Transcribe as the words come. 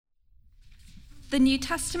The New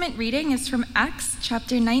Testament reading is from Acts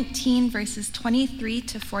chapter 19, verses 23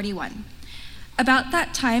 to 41. About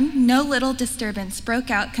that time, no little disturbance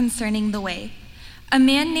broke out concerning the way. A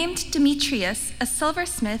man named Demetrius, a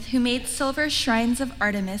silversmith who made silver shrines of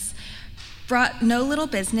Artemis, brought no little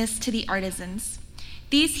business to the artisans.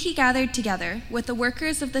 These he gathered together with the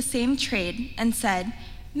workers of the same trade and said,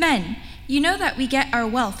 "Men, you know that we get our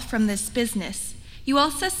wealth from this business. You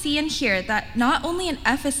also see and hear that not only in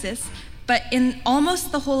Ephesus, but in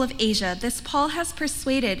almost the whole of Asia, this Paul has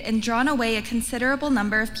persuaded and drawn away a considerable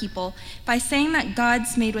number of people by saying that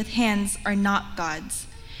gods made with hands are not gods.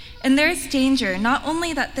 And there is danger not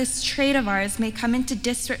only that this trade of ours may come into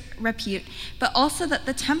disrepute, but also that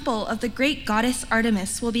the temple of the great goddess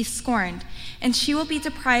Artemis will be scorned, and she will be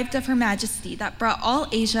deprived of her majesty that brought all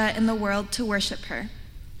Asia and the world to worship her."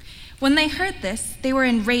 When they heard this, they were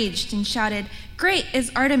enraged and shouted, "Great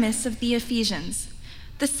is Artemis of the Ephesians!"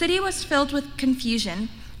 The city was filled with confusion,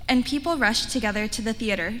 and people rushed together to the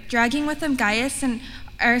theater, dragging with them Gaius and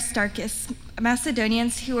Aristarchus,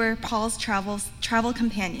 Macedonians who were Paul's travel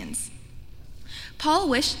companions. Paul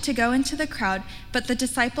wished to go into the crowd, but the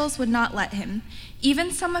disciples would not let him.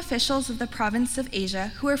 Even some officials of the province of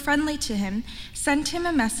Asia, who were friendly to him, sent him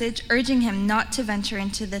a message urging him not to venture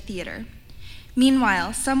into the theater.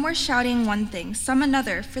 Meanwhile, some were shouting one thing, some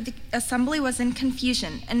another, for the assembly was in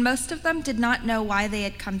confusion, and most of them did not know why they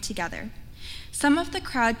had come together. Some of the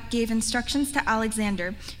crowd gave instructions to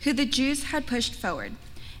Alexander, who the Jews had pushed forward.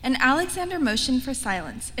 And Alexander motioned for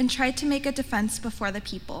silence and tried to make a defense before the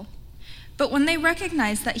people. But when they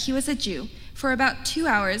recognized that he was a Jew, for about 2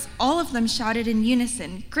 hours, all of them shouted in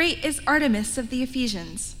unison, "Great is Artemis of the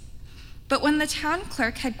Ephesians!" But when the town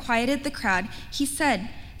clerk had quieted the crowd, he said,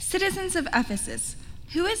 "Citizens of Ephesus,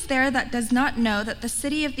 who is there that does not know that the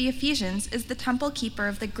city of the Ephesians is the temple keeper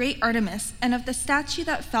of the great Artemis and of the statue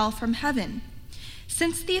that fell from heaven?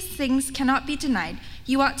 Since these things cannot be denied,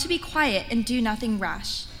 you ought to be quiet and do nothing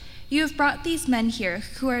rash. You have brought these men here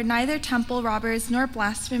who are neither temple robbers nor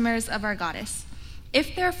blasphemers of our goddess.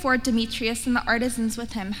 If therefore Demetrius and the artisans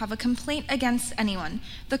with him have a complaint against anyone,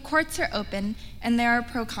 the courts are open and there are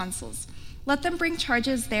proconsuls. Let them bring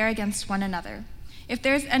charges there against one another. If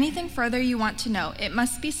there is anything further you want to know, it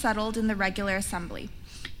must be settled in the regular assembly.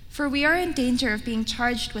 For we are in danger of being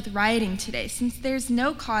charged with rioting today, since there is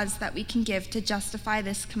no cause that we can give to justify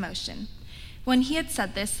this commotion." When he had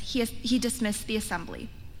said this, he dismissed the assembly.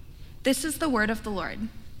 This is the word of the Lord.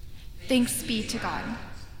 Thanks be to God.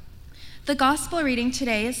 The gospel reading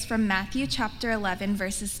today is from Matthew chapter 11,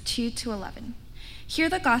 verses 2 to 11. Hear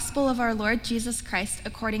the gospel of our Lord Jesus Christ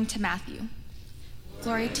according to Matthew.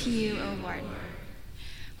 Glory to you, O Lord.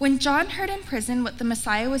 When John heard in prison what the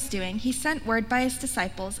Messiah was doing, he sent word by his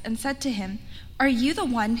disciples and said to him, "Are you the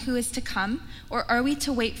one who is to come, or are we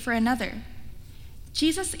to wait for another?"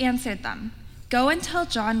 Jesus answered them, "Go and tell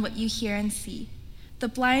John what you hear and see. The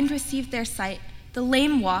blind receive their sight, the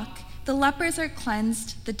lame walk, the lepers are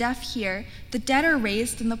cleansed, the deaf hear, the dead are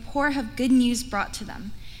raised, and the poor have good news brought to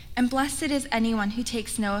them. And blessed is anyone who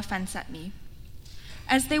takes no offense at me."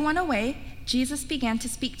 As they went away, Jesus began to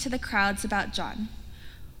speak to the crowds about John.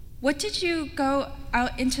 "What did you go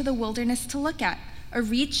out into the wilderness to look at? A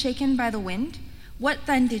reed shaken by the wind? What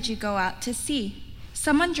then did you go out to see?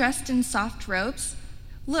 Someone dressed in soft robes?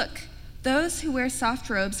 Look, those who wear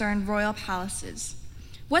soft robes are in royal palaces.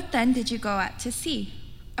 What then did you go out to see?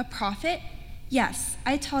 A prophet? Yes,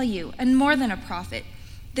 I tell you, and more than a prophet.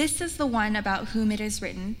 This is the one about whom it is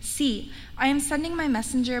written, 'See, I am sending my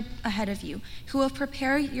messenger ahead of you, who will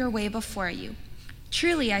prepare your way before you.'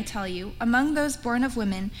 Truly, I tell you, among those born of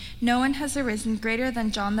women, no one has arisen greater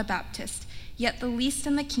than John the Baptist, yet the least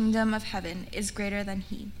in the kingdom of heaven is greater than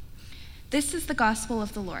he." This is the gospel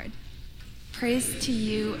of the Lord. Praise to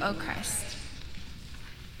you, O Christ.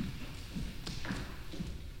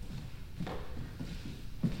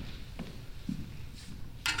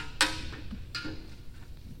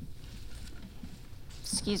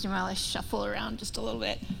 Excuse me while I shuffle around just a little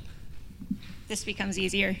bit. This becomes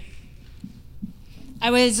easier. I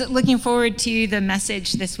was looking forward to the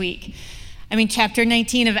message this week. I mean, chapter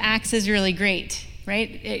 19 of Acts is really great,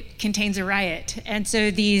 right? It contains a riot. And so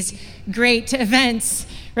these great events,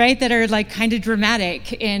 right, that are like kind of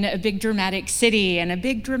dramatic in a big dramatic city and a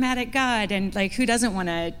big dramatic God. And like, who doesn't want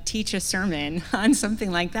to teach a sermon on something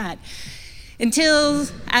like that? Until,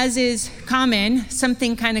 as is common,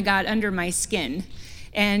 something kind of got under my skin.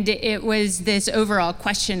 And it was this overall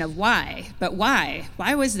question of why. But why?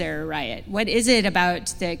 Why was there a riot? What is it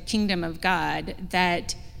about the kingdom of God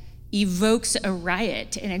that evokes a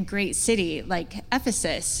riot in a great city like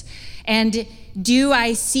Ephesus? And do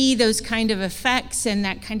I see those kind of effects and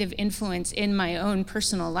that kind of influence in my own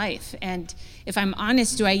personal life? And if I'm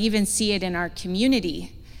honest, do I even see it in our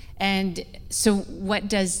community? And so what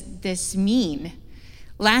does this mean?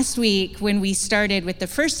 Last week, when we started with the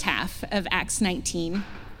first half of Acts 19,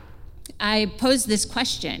 I posed this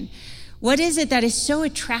question: what is it that is so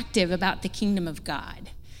attractive about the kingdom of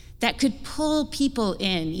God that could pull people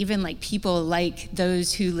in, even like people like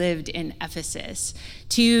those who lived in Ephesus,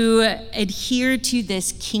 to adhere to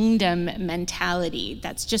this kingdom mentality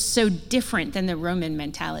that's just so different than the Roman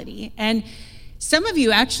mentality? And some of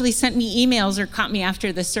you actually sent me emails or caught me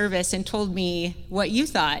after the service and told me what you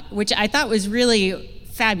thought, which I thought was really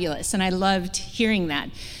fabulous, and I loved hearing that.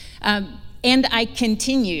 And I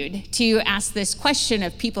continued to ask this question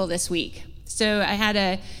of people this week. So I had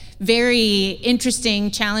a very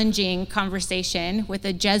interesting, challenging conversation with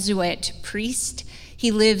a Jesuit priest.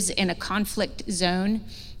 He lives in a conflict zone.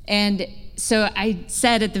 And so I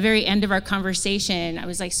said at the very end of our conversation, I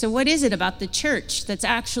was like, so what is it about the church that's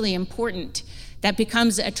actually important, that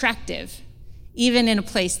becomes attractive, even in a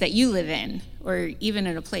place that you live in, or even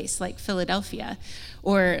in a place like Philadelphia,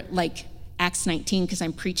 or like Acts 19, because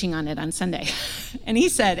I'm preaching on it on Sunday? And he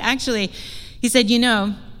said,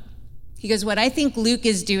 he goes, what I think Luke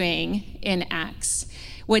is doing in Acts,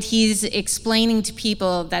 what he's explaining to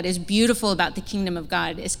people that is beautiful about the kingdom of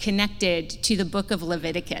God, is connected to the book of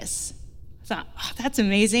Leviticus. I thought, oh, that's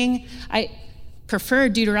amazing. I prefer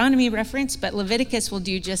Deuteronomy reference, but Leviticus will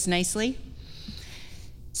do just nicely.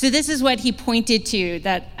 So this is what he pointed to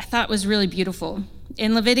that I thought was really beautiful.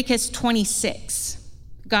 In Leviticus 26,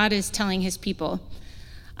 God is telling his people,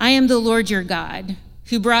 I am the Lord your God,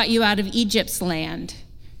 who brought you out of Egypt's land,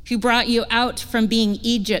 who brought you out from being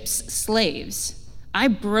Egypt's slaves. I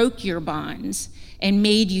broke your bonds and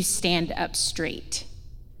made you stand up straight.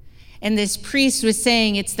 And this priest was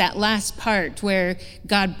saying it's that last part where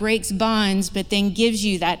God breaks bonds, but then gives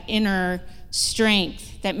you that inner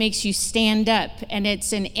strength that makes you stand up, and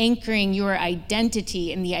it's an anchoring your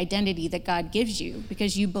identity in the identity that God gives you,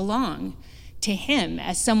 because you belong to him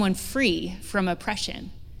as someone free from oppression.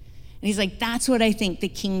 And he's like, that's what I think the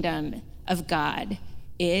kingdom of God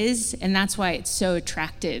is, and that's why it's so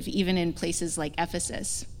attractive, even in places like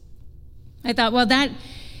Ephesus. I thought, well, that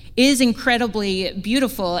is incredibly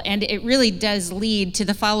beautiful, and it really does lead to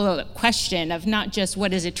the follow-up question of not just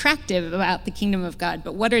what is attractive about the kingdom of God,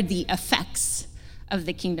 but what are the effects of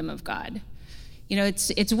the kingdom of God? You know,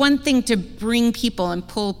 it's one thing to bring people and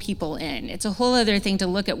pull people in. It's a whole other thing to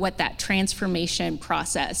look at what that transformation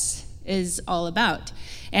process is all about.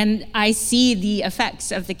 And I see the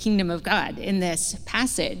effects of the kingdom of God in this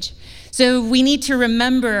passage. So we need to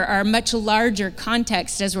remember our much larger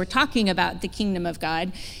context as we're talking about the kingdom of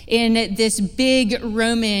God in this big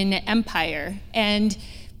Roman Empire. And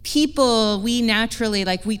people, we naturally,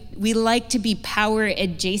 we like to be power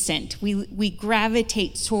adjacent. We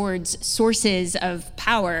gravitate towards sources of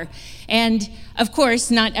power. And of course,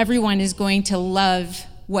 not everyone is going to love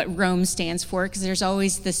what Rome stands for, because there's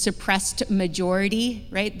always the suppressed majority,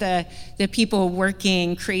 right? The people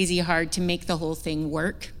working crazy hard to make the whole thing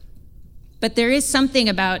work. But there is something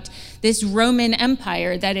about this Roman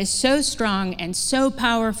Empire that is so strong and so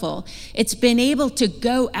powerful. It's been able to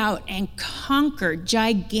go out and conquer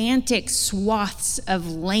gigantic swaths of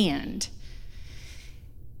land.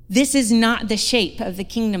 This is not the shape of the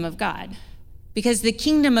kingdom of God, because the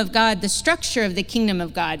kingdom of God, the structure of the kingdom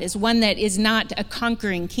of God, is one that is not a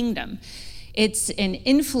conquering kingdom. It's an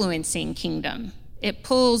influencing kingdom. It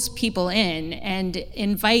pulls people in and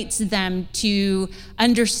invites them to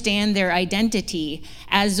understand their identity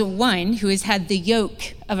as one who has had the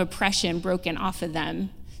yoke of oppression broken off of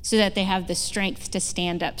them, so that they have the strength to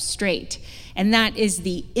stand up straight. And that is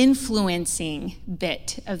the influencing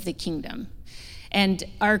bit of the kingdom. And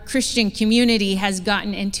our Christian community has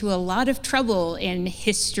gotten into a lot of trouble in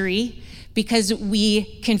history because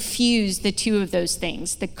we confuse the two of those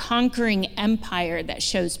things: the conquering empire that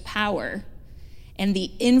shows power and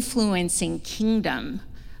the influencing kingdom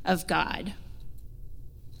of God.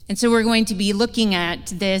 And so we're going to be looking at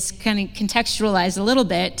this, kind of contextualized a little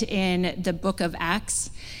bit, in the book of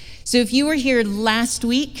Acts. So if you were here last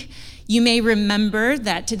week, you may remember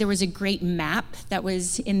that there was a great map that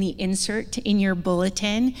was in the insert in your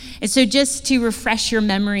bulletin. And so just to refresh your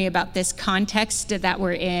memory about this context that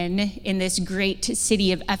we're in this great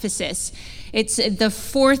city of Ephesus, It's the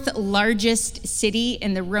fourth largest city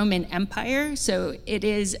in the Roman Empire, so it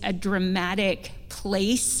is a dramatic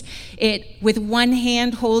place. It, with one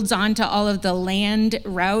hand, holds on to all of the land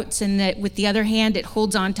routes, and with the other hand, it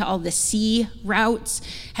holds on to all the sea routes,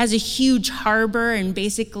 has a huge harbor, and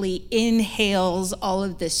basically inhales all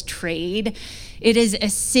of this trade. It is a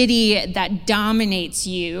city that dominates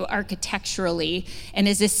you architecturally, and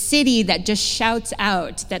is a city that just shouts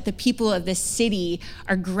out that the people of the city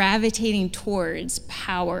are gravitating towards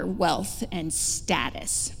power, wealth, and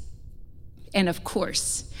status. And of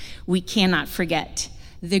course, we cannot forget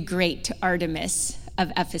the great Artemis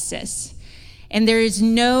of Ephesus. And there is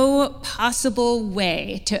no possible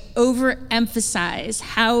way to overemphasize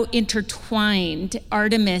how intertwined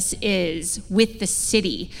Artemis is with the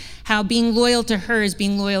city, how being loyal to her is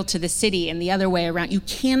being loyal to the city and the other way around. You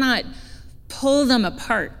cannot pull them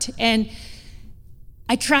apart. And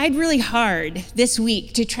I tried really hard this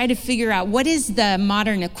week to try to figure out what is the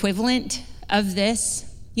modern equivalent of this,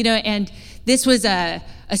 and this was a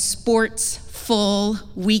sports full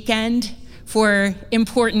weekend for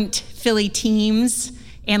important Philly teams,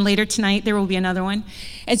 and later tonight there will be another one.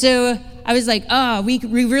 And so I was like,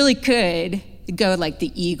 we really could go like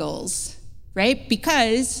the Eagles, right?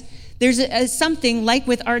 Because there's something like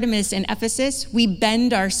with Artemis and Ephesus, we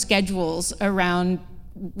bend our schedules around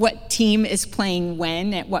what team is playing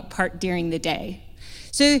when at what part during the day.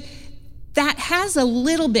 So that has a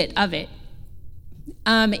little bit of it.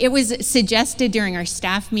 It was suggested during our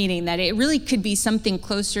staff meeting that it really could be something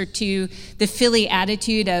closer to the Philly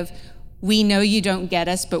attitude of, we know you don't get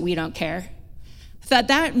us, but we don't care. I thought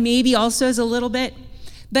that maybe also is a little bit,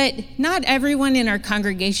 but not everyone in our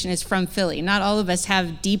congregation is from Philly. Not all of us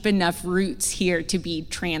have deep enough roots here to be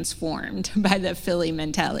transformed by the Philly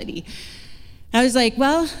mentality. I was like,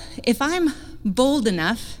 well, if I'm bold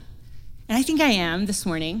enough, and I think I am this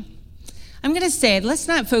morning, I'm going to say, let's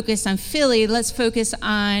not focus on Philly, let's focus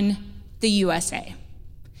on the USA.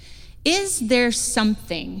 Is there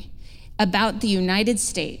something about the United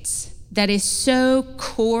States that is so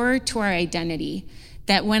core to our identity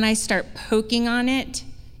that when I start poking on it,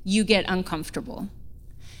 you get uncomfortable?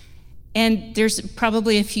 And there's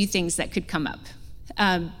probably a few things that could come up.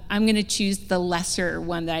 I'm going to choose the lesser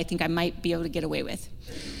one that I think I might be able to get away with,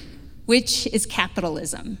 which is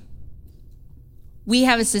capitalism. We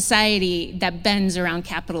have a society that bends around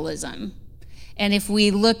capitalism. And if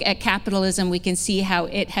we look at capitalism, we can see how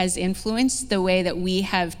it has influenced the way that we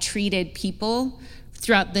have treated people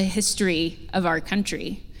throughout the history of our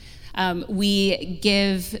country. We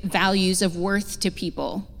give values of worth to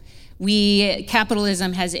people.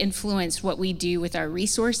 Capitalism has influenced what we do with our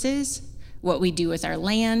resources, what we do with our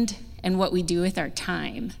land, and what we do with our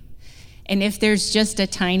time. And if there's just a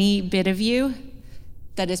tiny bit of you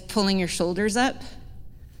that is pulling your shoulders up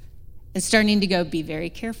and starting to go, be very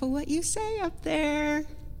careful what you say up there,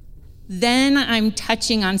 then I'm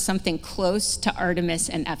touching on something close to Artemis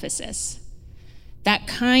and Ephesus. That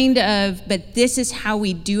kind of, but this is how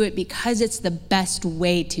we do it because it's the best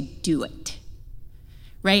way to do it,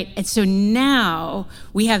 right? And so now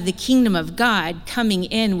we have the kingdom of God coming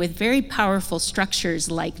in with very powerful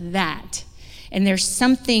structures like that. And there's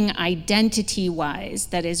something identity-wise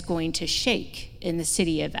that is going to shake in the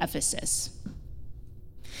city of Ephesus.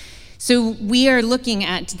 So we are looking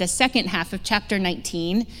at the second half of chapter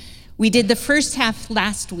 19. We did the first half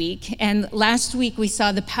last week, and last week we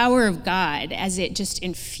saw the power of God as it just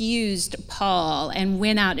infused Paul and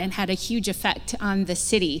went out and had a huge effect on the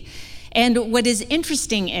city. And what is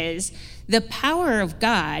interesting is the power of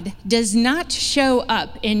God does not show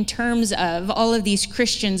up in terms of all of these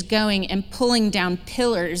Christians going and pulling down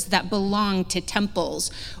pillars that belong to temples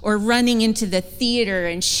or running into the theater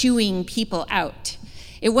and shooing people out.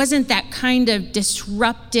 It wasn't that kind of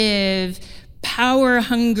disruptive,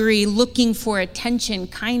 power-hungry, looking for attention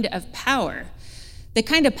kind of power. The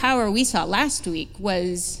kind of power we saw last week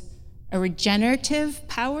was a regenerative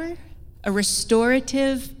power, a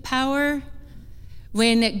restorative power.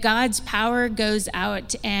 When God's power goes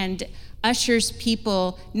out and ushers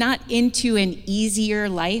people not into an easier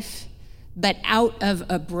life, but out of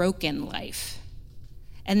a broken life,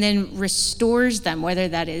 and then restores them, whether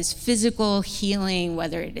that is physical healing,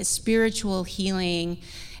 whether it is spiritual healing,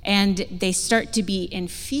 and they start to be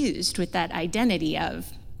infused with that identity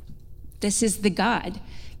of, this is the God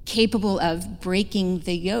capable of breaking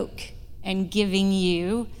the yoke and giving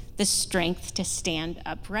you the strength to stand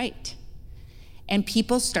upright. And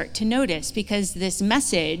people start to notice, because this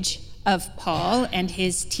message of Paul and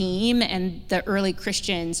his team and the early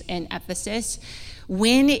Christians in Ephesus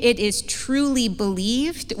when it is truly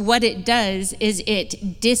believed, what it does is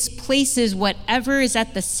it displaces whatever is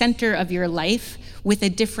at the center of your life with a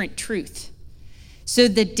different truth. So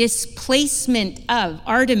the displacement of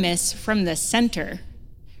Artemis from the center,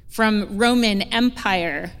 from Roman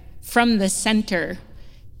Empire from the center,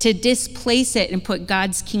 to displace it and put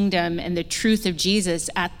God's kingdom and the truth of Jesus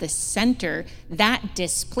at the center, that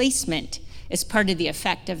displacement is part of the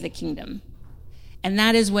effect of the kingdom. And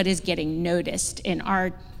that is what is getting noticed in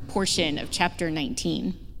our portion of chapter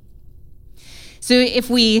 19. So if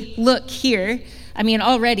we look here,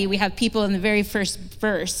 already we have people in the very first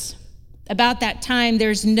verse. About that time,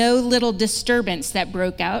 there's no little disturbance that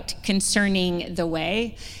broke out concerning the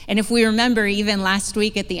way. And if we remember, even last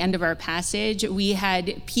week at the end of our passage, we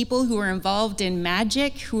had people who were involved in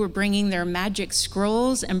magic, who were bringing their magic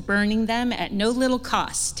scrolls and burning them at no little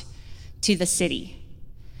cost to the city.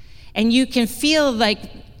 And you can feel like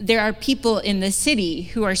there are people in the city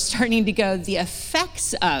who are starting to go, the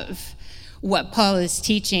effects of what Paul is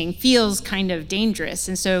teaching feels kind of dangerous.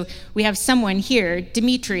 And so we have someone here,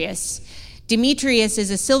 Demetrius. Demetrius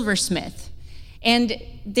is a silversmith. And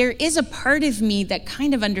there is a part of me that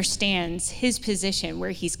kind of understands his position,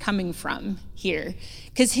 where he's coming from here.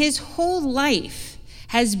 Because his whole life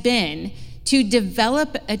has been to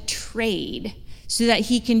develop a trade so that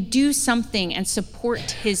he can do something and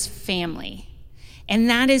support his family. And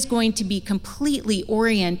that is going to be completely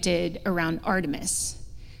oriented around Artemis.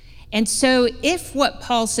 And so if what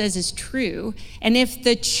Paul says is true, and if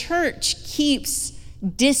the church keeps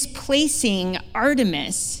displacing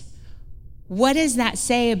Artemis, what does that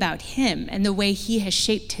say about him and the way he has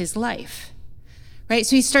shaped his life? Right?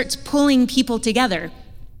 So he starts pulling people together,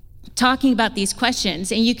 talking about these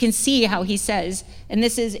questions, and you can see how he says, and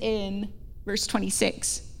this is in verse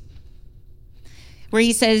 26, where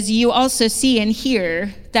he says, "You also see and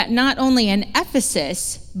hear that not only in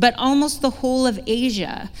Ephesus, but almost the whole of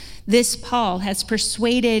Asia, this Paul has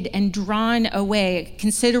persuaded and drawn away a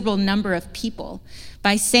considerable number of people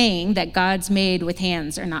by saying that gods made with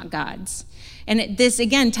hands are not gods." And this,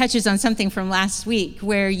 again, touches on something from last week,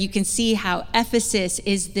 where you can see how Ephesus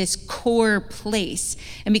is this core place.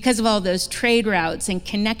 And because of all those trade routes and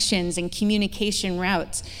connections and communication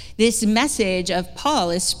routes, this message of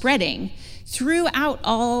Paul is spreading throughout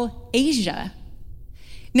all Asia.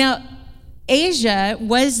 Now, Asia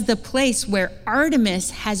was the place where Artemis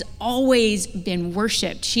has always been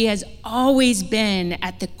worshiped. She has always been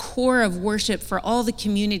at the core of worship for all the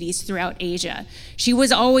communities throughout Asia. She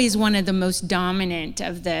was always one of the most dominant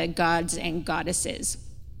of the gods and goddesses.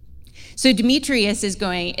 So Demetrius is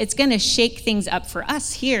going, it's going to shake things up for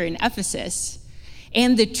us here in Ephesus,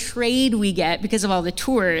 and the trade we get because of all the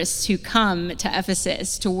tourists who come to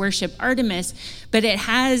Ephesus to worship Artemis, but it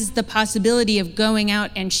has the possibility of going out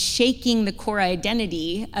and shaking the core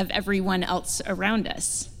identity of everyone else around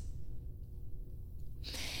us.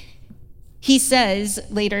 He says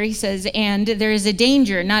later, and there is a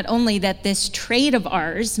danger not only that this trade of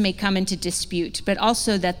ours may come into dispute, but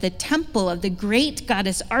also that the temple of the great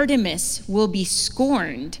goddess Artemis will be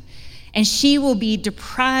scorned, and she will be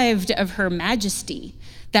deprived of her majesty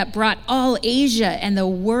that brought all Asia and the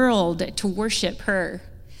world to worship her.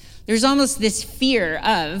 There's almost this fear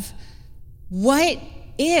of, what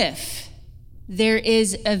if there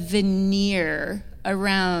is a veneer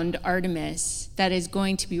around Artemis that is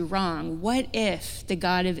going to be wrong? What if the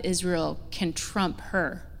God of Israel can trump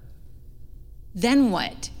her? Then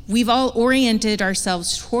what? We've all oriented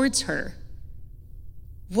ourselves towards her.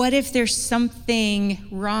 What if there's something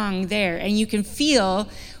wrong there? And you can feel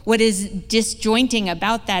what is disjointing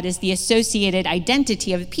about that is the associated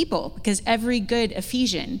identity of people, because every good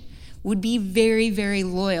Ephesian would be very, very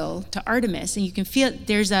loyal to Artemis. And you can feel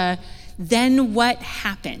there's a, then what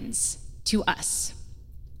happens to us?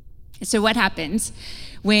 And so what happens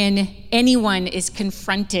when anyone is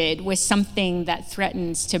confronted with something that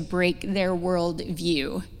threatens to break their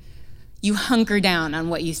worldview? You hunker down on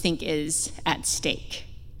what you think is at stake.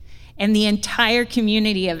 And the entire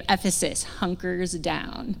community of Ephesus hunkers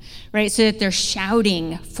down, right? So that they're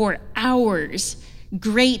shouting for hours,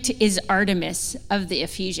 "Great is Artemis of the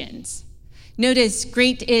Ephesians." Notice,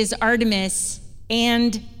 great is Artemis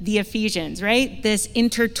and the Ephesians, right? This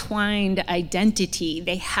intertwined identity,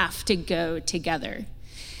 they have to go together.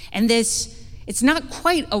 And this, it's not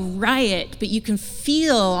quite a riot, but you can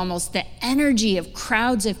feel almost the energy of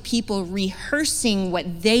crowds of people rehearsing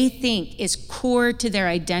what they think is core to their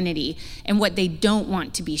identity and what they don't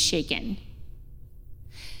want to be shaken.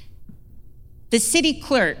 The city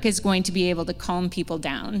clerk is going to be able to calm people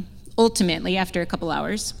down, ultimately, after a couple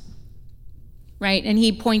hours, right? And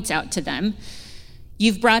he points out to them,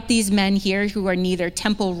 You've brought these men here who are neither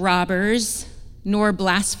temple robbers nor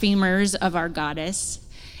blasphemers of our goddess.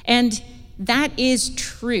 And that is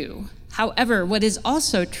true. However, what is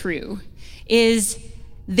also true is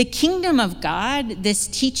the kingdom of God, this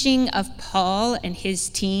teaching of Paul and his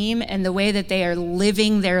team and the way that they are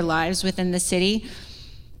living their lives within the city,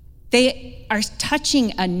 they are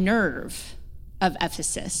touching a nerve of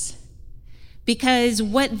Ephesus. Because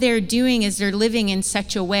what they're doing is they're living in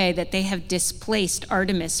such a way that they have displaced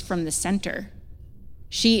Artemis from the center.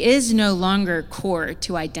 She is no longer core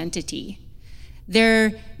to identity.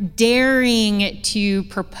 They're daring to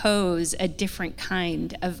propose a different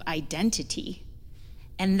kind of identity.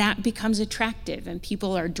 And that becomes attractive, and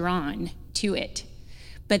people are drawn to it.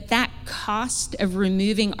 But that cost of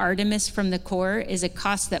removing Artemis from the core is a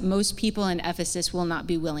cost that most people in Ephesus will not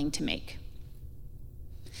be willing to make.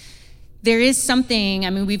 There is something,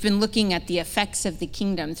 we've been looking at the effects of the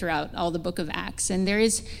kingdom throughout all the book of Acts, and there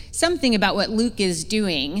is something about what Luke is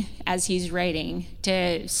doing as he's writing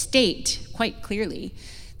to state quite clearly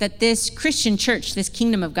that this Christian church, this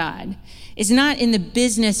kingdom of God, is not in the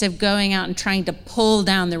business of going out and trying to pull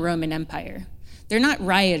down the Roman Empire. They're not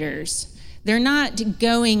rioters. They're not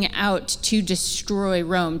going out to destroy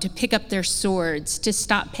Rome, to pick up their swords, to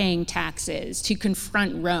stop paying taxes, to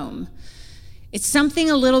confront Rome. It's something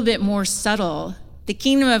a little bit more subtle. The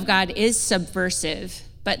kingdom of God is subversive,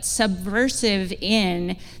 but subversive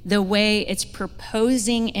in the way it's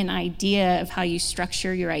proposing an idea of how you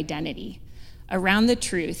structure your identity around the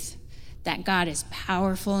truth that God is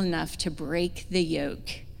powerful enough to break the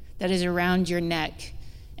yoke that is around your neck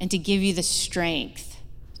and to give you the strength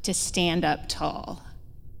to stand up tall.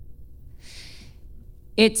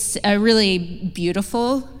 It's a really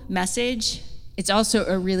beautiful message. It's also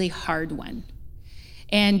a really hard one.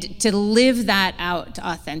 And to live that out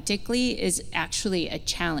authentically is actually a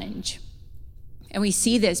challenge. And we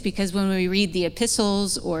see this because when we read the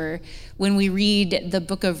epistles or when we read the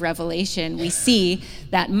book of Revelation, we see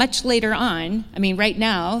that much later on, right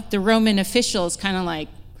now, the Roman officials kind of like,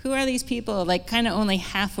 who are these people? Like kind of only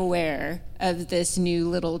half aware of this new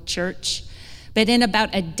little church. But in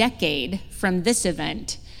about a decade from this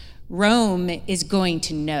event, Rome is going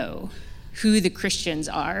to know who the Christians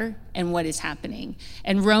are and what is happening.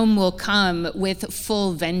 And Rome will come with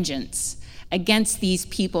full vengeance against these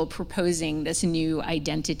people proposing this new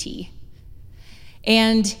identity.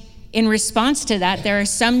 And in response to that, there are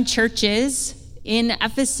some churches in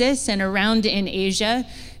Ephesus and around in Asia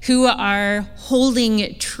who are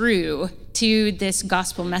holding true to this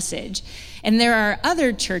gospel message. And there are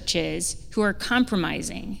other churches who are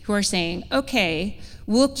compromising, who are saying, okay,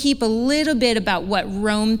 we'll keep a little bit about what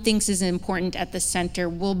Rome thinks is important at the center.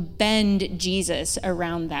 We'll bend Jesus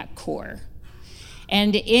around that core.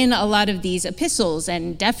 And in a lot of these epistles,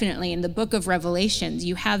 and definitely in the book of Revelations,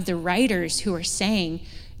 you have the writers who are saying,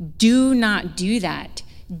 do not do that.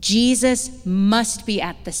 Jesus must be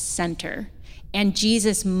at the center, and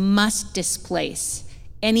Jesus must displace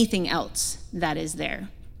anything else that is there.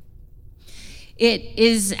 It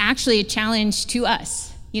is actually a challenge to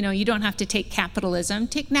us. You don't have to take capitalism,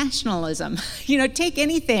 take nationalism. Take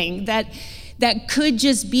anything that could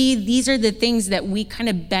just be, these are the things that we kind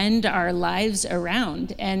of bend our lives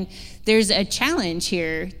around. And there's a challenge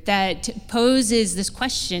here that poses this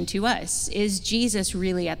question to us. Is Jesus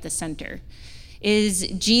really at the center? Is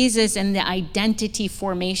Jesus and the identity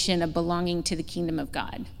formation of belonging to the kingdom of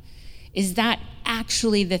God? Is that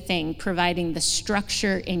actually the thing providing the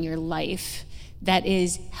structure in your life that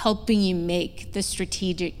is helping you make the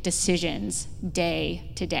strategic decisions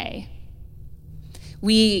day to day?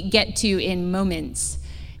 We get to, in moments,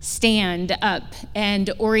 stand up and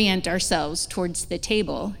orient ourselves towards the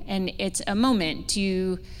table. And it's a moment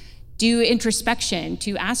to do introspection,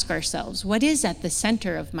 to ask ourselves, what is at the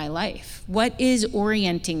center of my life? What is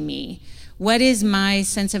orienting me? What is my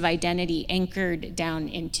sense of identity anchored down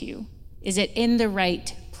into? Is it in the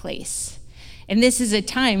right place? And this is a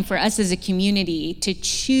time for us as a community to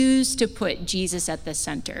choose to put Jesus at the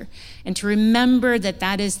center and to remember that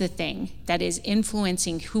that is the thing that is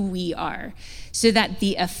influencing who we are, so that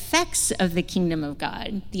the effects of the kingdom of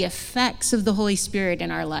God, the effects of the Holy Spirit in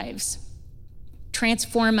our lives,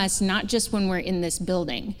 transform us not just when we're in this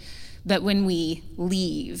building, but when we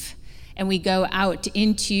leave and we go out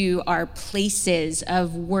into our places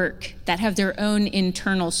of work that have their own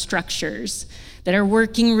internal structures, that are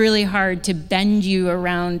working really hard to bend you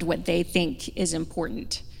around what they think is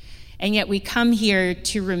important. And yet we come here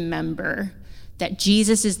to remember that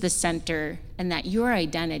Jesus is the center and that your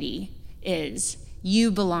identity is you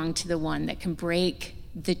belong to the one that can break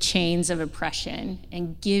the chains of oppression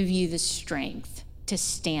and give you the strength to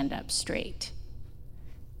stand up straight.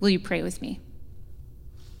 Will you pray with me?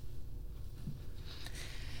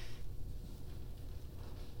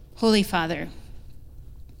 Holy Father,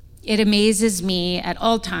 it amazes me at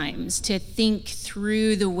all times to think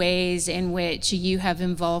through the ways in which you have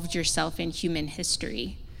involved yourself in human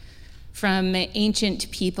history, from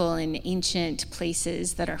ancient people in ancient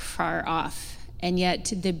places that are far off, and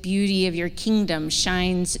yet the beauty of your kingdom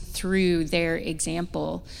shines through their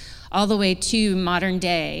example, all the way to modern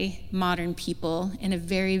day, modern people in a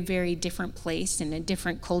very, very different place, in a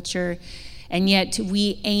different culture, and yet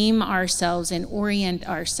we aim ourselves and orient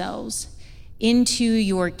ourselves into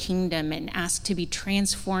your kingdom and ask to be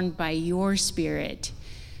transformed by your Spirit,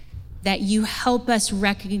 that you help us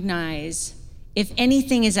recognize if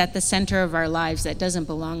anything is at the center of our lives that doesn't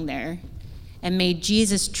belong there, and may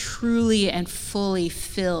Jesus truly and fully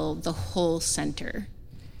fill the whole center.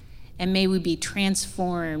 And may we be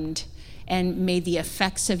transformed, and may the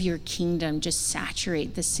effects of your kingdom just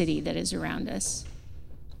saturate the city that is around us.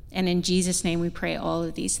 And in Jesus' name we pray all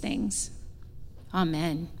of these things.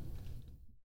 Amen.